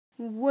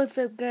What's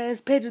up guys,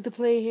 Pedro the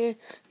Play here.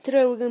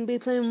 Today we're going to be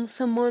playing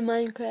some more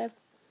Minecraft.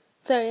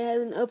 Sorry I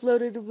haven't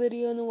uploaded a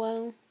video in a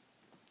while.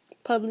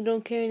 Probably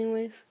don't care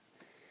anyways.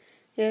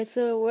 Yeah,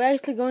 so we're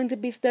actually going to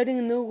be starting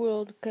a new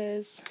world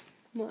because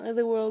my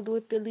other world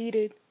was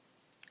deleted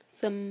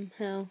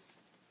somehow.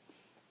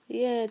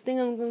 Yeah, I think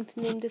I'm going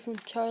to name this one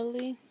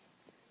Charlie.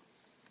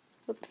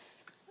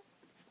 Whoops.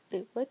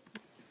 Wait, what?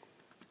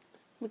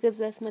 Because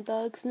that's my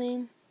dog's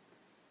name.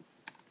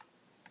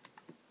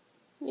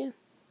 Yeah.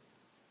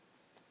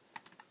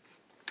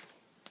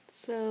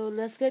 So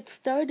let's get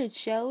started,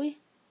 shall we?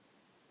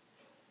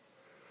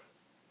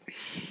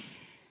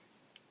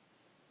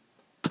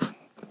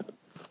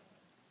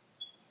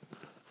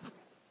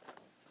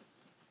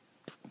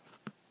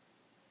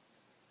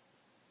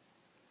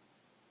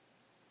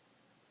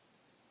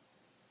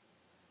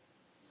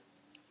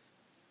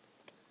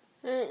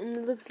 Alright, and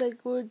it looks like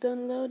we're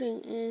done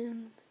loading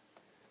and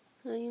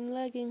I am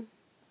lagging.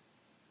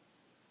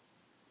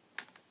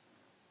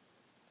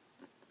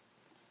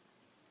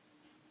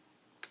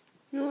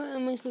 You know what,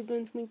 I'm actually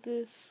going to make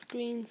this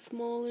screen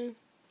smaller.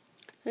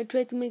 I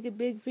tried to make it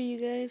big for you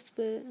guys,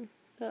 but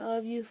that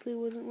obviously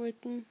wasn't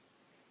working.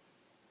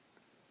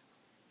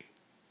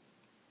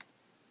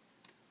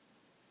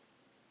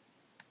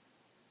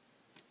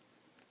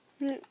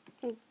 I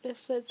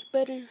guess that's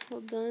better.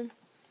 Hold on.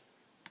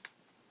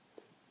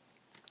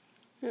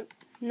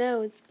 Now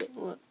it's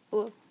better.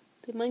 Whoa.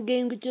 Did my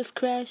game just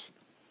crash?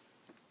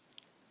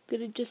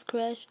 Did it just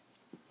crash?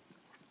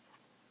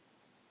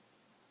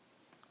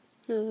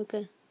 Oh,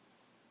 okay.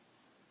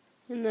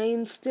 And I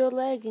am still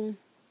lagging.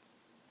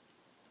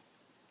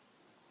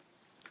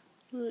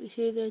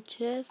 Here's our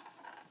chest.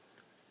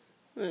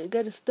 Alright,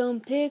 got a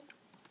stone pick,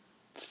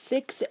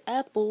 6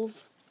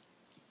 apples,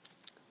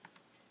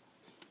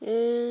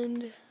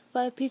 and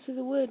 5 pieces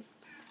of wood.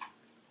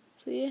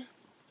 So yeah.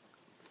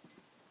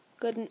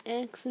 Got an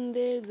axe in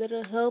there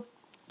that'll help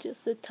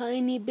just a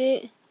tiny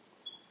bit.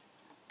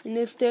 And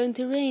it's starting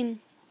to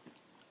rain.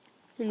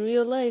 In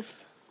real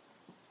life.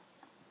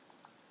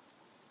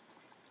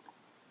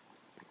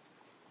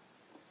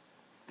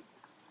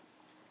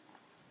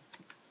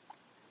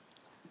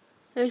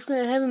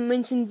 Actually, I haven't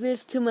mentioned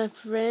this to my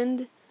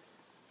friend,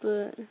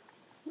 but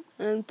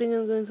I don't think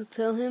I'm going to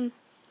tell him.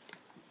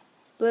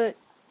 But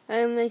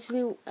I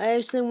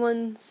actually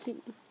want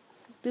to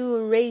do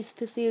a race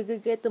to see who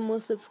could get the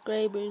most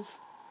subscribers.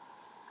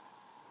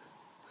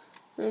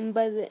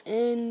 By the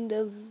end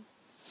of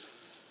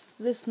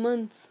this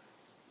month.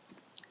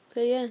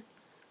 So yeah.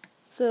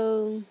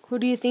 So who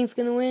do you think's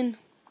gonna win?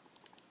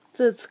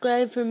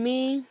 Subscribe for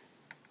me,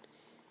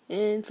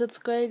 and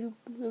subscribe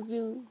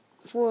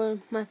for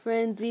my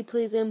friend Z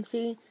Plays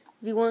MC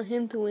if you want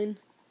him to win.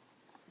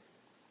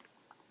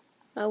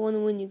 I want to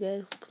win, you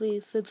guys.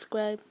 Please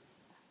subscribe.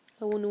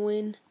 I want to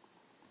win.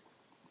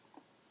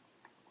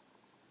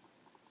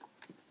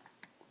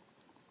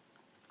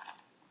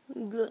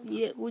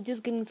 Yeah, we're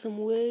just getting some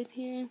wood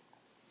here.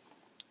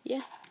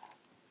 Yeah.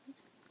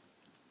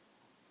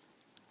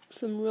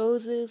 Some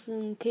roses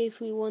in case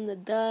we want to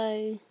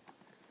dye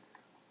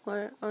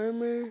our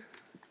armor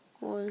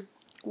or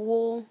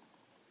wool.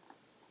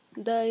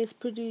 Dye is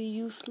pretty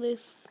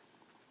useless.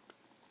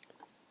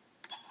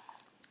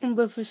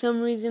 But for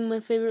some reason my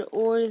favorite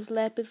ore is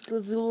lapis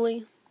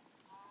lazuli.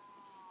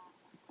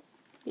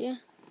 Yeah.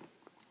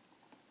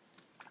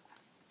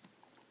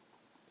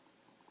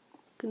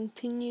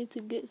 Continue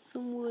to get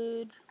some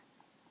wood.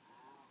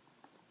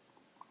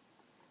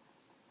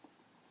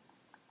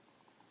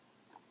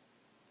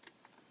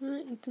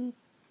 Alright, I think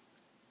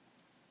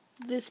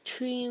this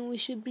tree and we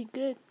should be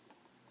good.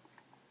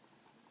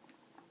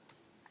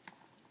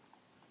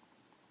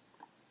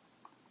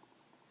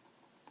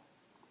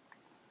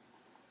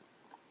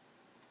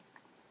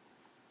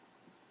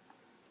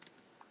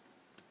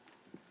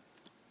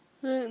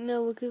 Alright,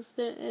 now we can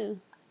start. Oh,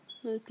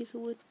 another piece of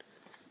wood.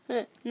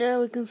 Alright,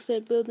 now we can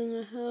start building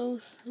our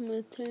house. I'm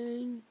gonna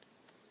turn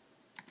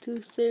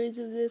 2/3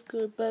 of this,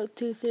 or about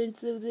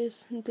 2/3 of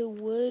this, into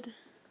wood.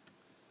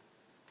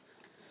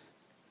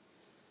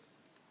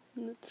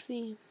 Let's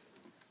see.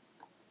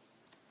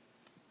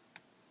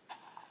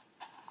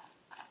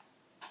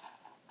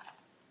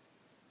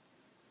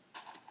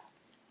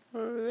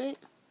 Alright.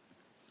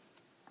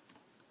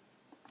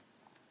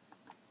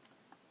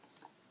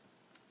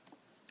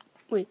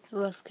 Wait, I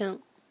lost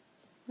count.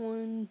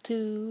 1,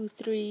 2,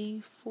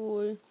 3,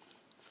 4,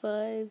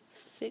 5,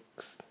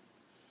 6,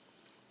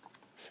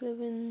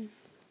 7,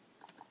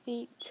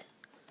 8,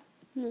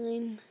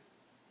 9,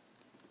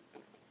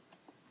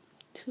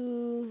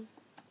 2,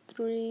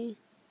 3,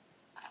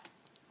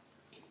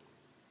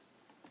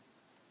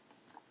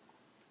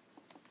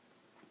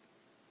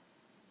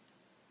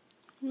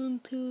 1,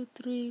 2,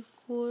 3,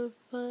 4,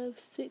 5,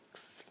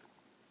 6.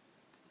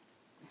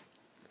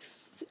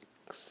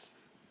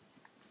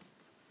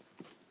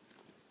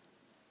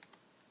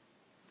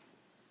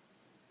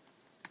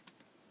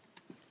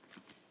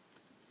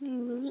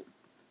 Alright.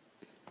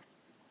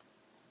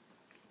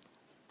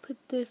 Put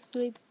this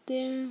right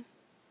there.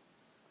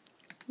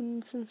 We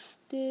need some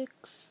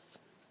sticks.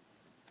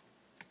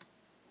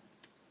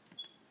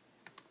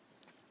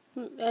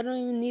 I don't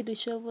even need a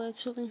shovel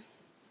actually.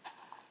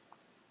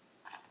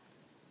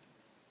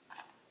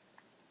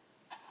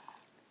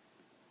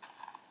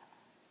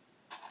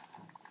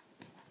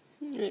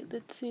 Alright,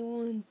 let's see.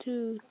 1,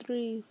 2,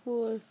 3,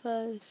 4,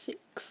 5,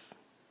 6.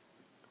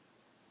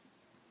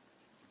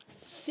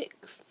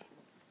 6,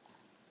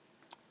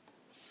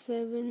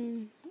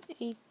 7,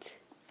 8,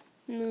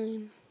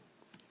 9.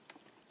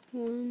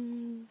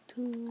 1,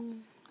 2,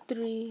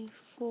 3,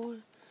 4,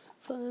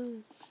 5,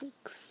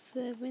 6,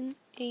 7,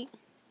 8.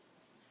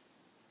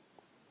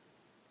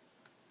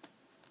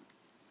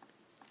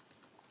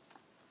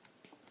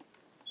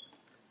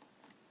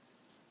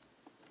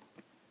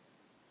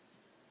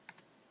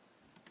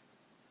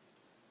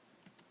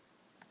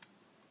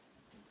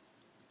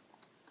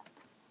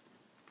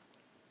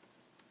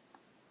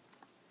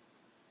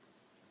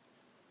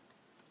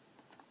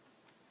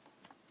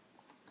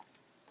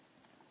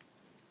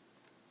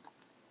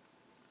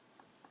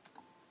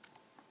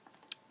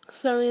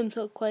 Sorry I'm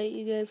so quiet,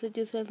 you guys. I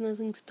just have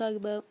nothing to talk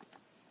about.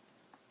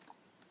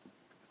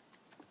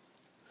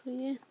 So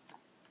yeah.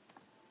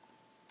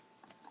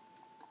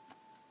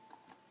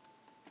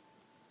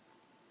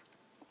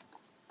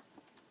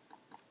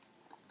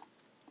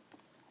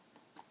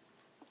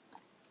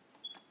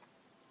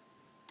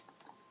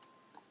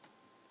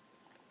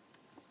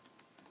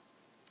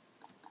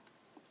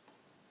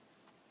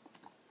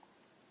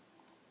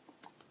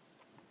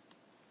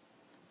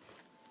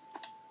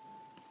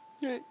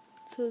 Alright,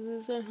 so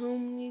this is our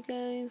home, you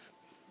guys.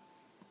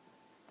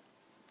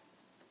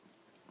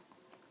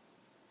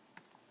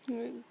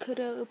 Alright,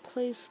 cut out a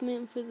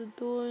placement for the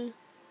door.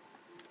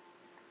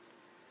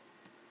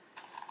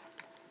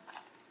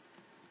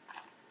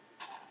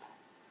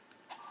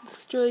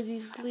 Destroy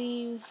these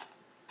leaves.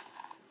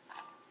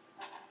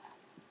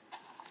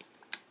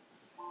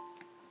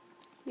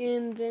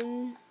 And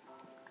then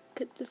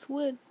cut this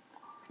wood.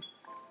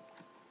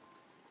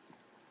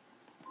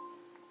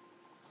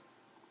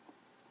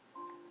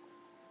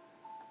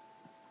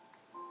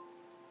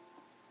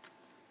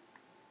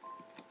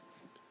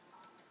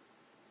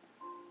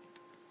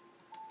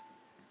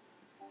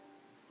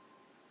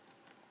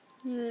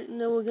 Alright,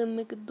 now we're gonna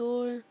make a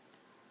door.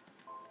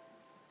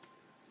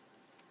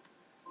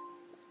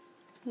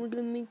 We're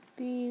gonna make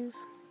these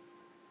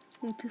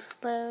into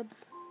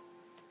slabs.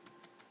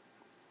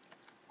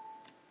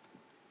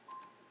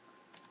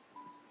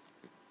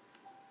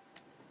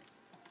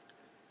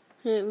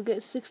 Alright, we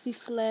got 60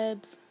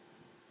 slabs.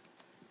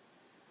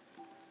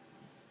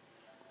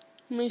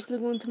 I'm actually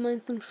going to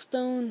mine some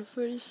stone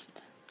first.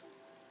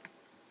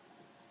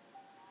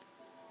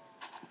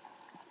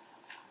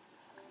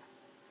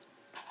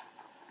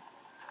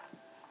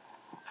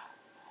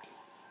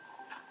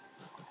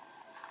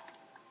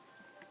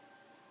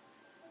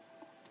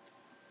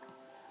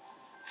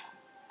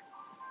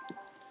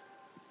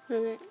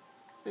 Alright,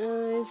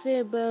 I say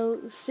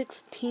about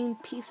 16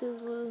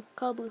 pieces of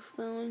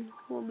cobblestone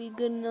will be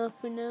good enough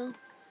for now.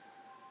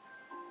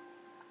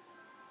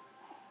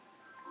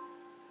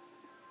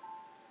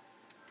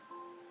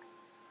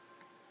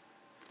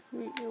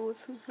 Wait,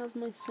 how's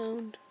my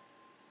sound?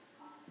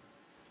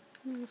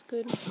 That's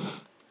good.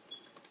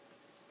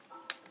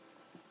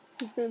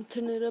 Just gonna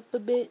turn it up a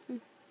bit.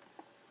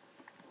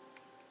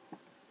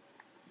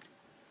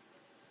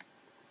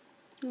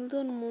 A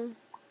little more.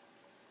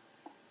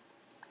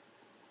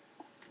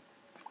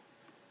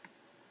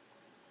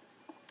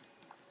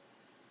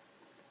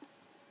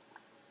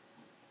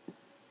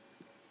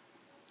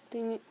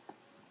 Dang it.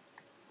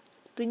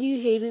 Did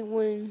you hate it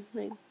when,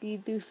 like, you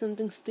do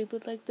something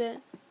stupid like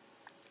that?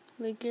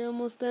 Like, you're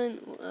almost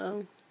done?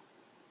 So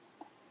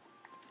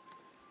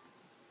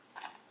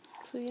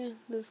yeah,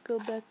 let's go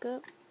back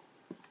up.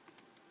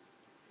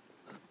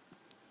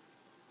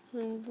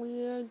 And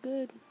we are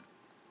good.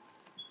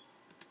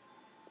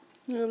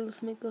 Now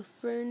let's make a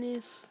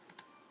furnace.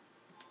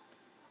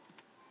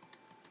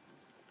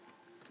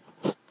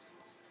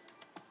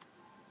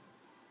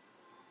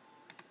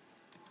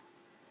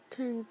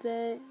 Turn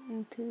that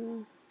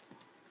into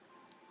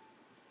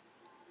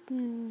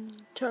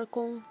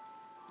charcoal.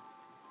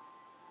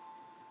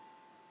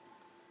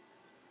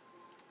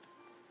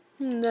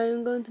 Now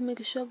I'm going to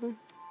make a shovel.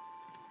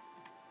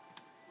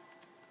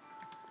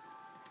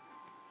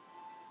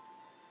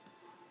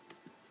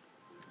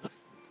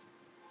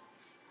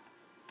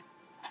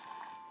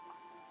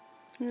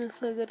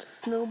 So I got a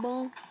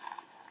snowball.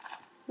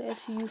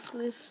 That's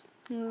useless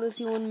unless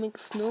you want to make a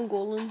snow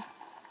golem.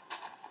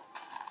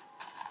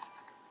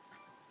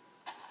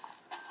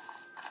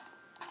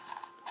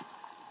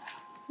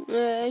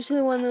 I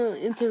actually want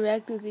to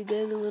interact with you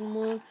guys a little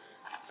more.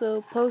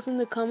 So post in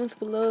the comments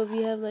below if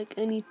you have like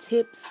any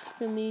tips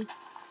for me.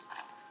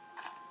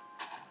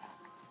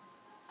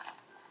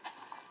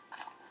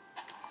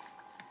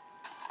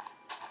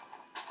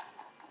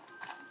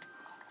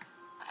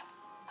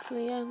 So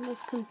yeah,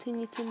 let's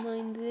continue to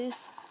mine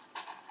this.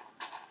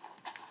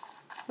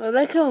 I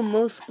like how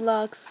most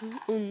blocks,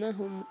 not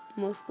how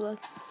most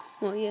blocks,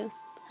 well yeah.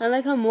 I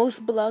like how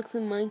most blocks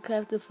in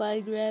Minecraft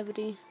defy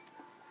gravity.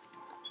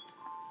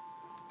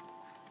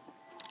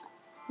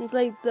 It's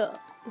like the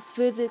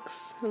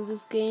physics of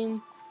this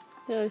game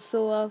that are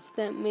so off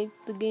that make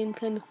the game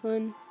kind of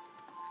fun.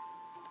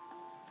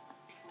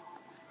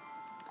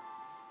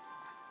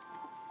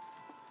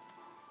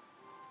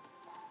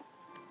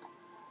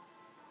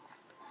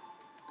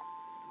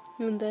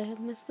 And I have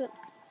messed up.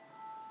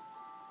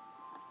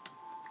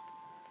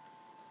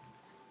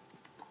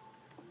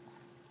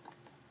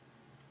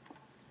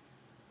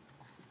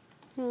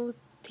 We'll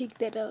take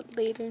that out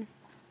later.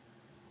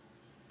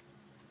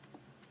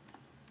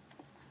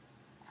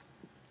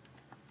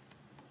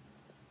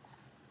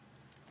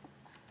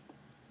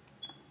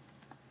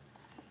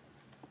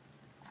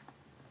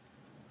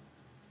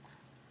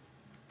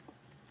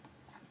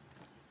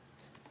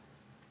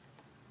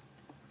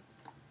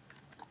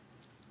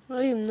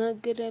 I am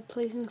not good at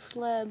placing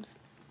slabs.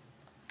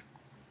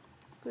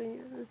 So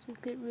yeah, let's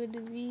just get rid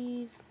of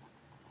these.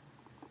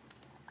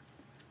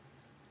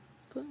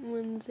 Put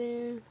one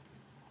there.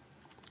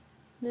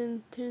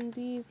 Then turn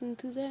these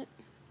into that.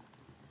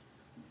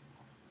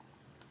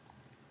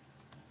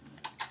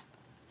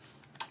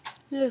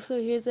 Yeah, so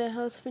here's that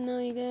house for now,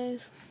 you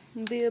guys.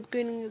 I'll be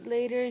upgrading it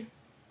later.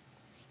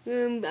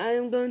 I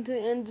am going to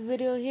end the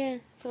video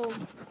here. So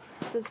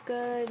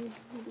subscribe.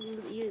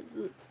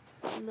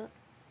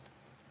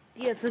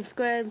 Yeah,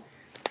 subscribe,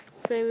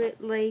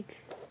 favorite, like,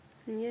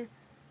 and yeah.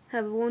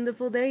 Have a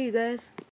wonderful day, you guys.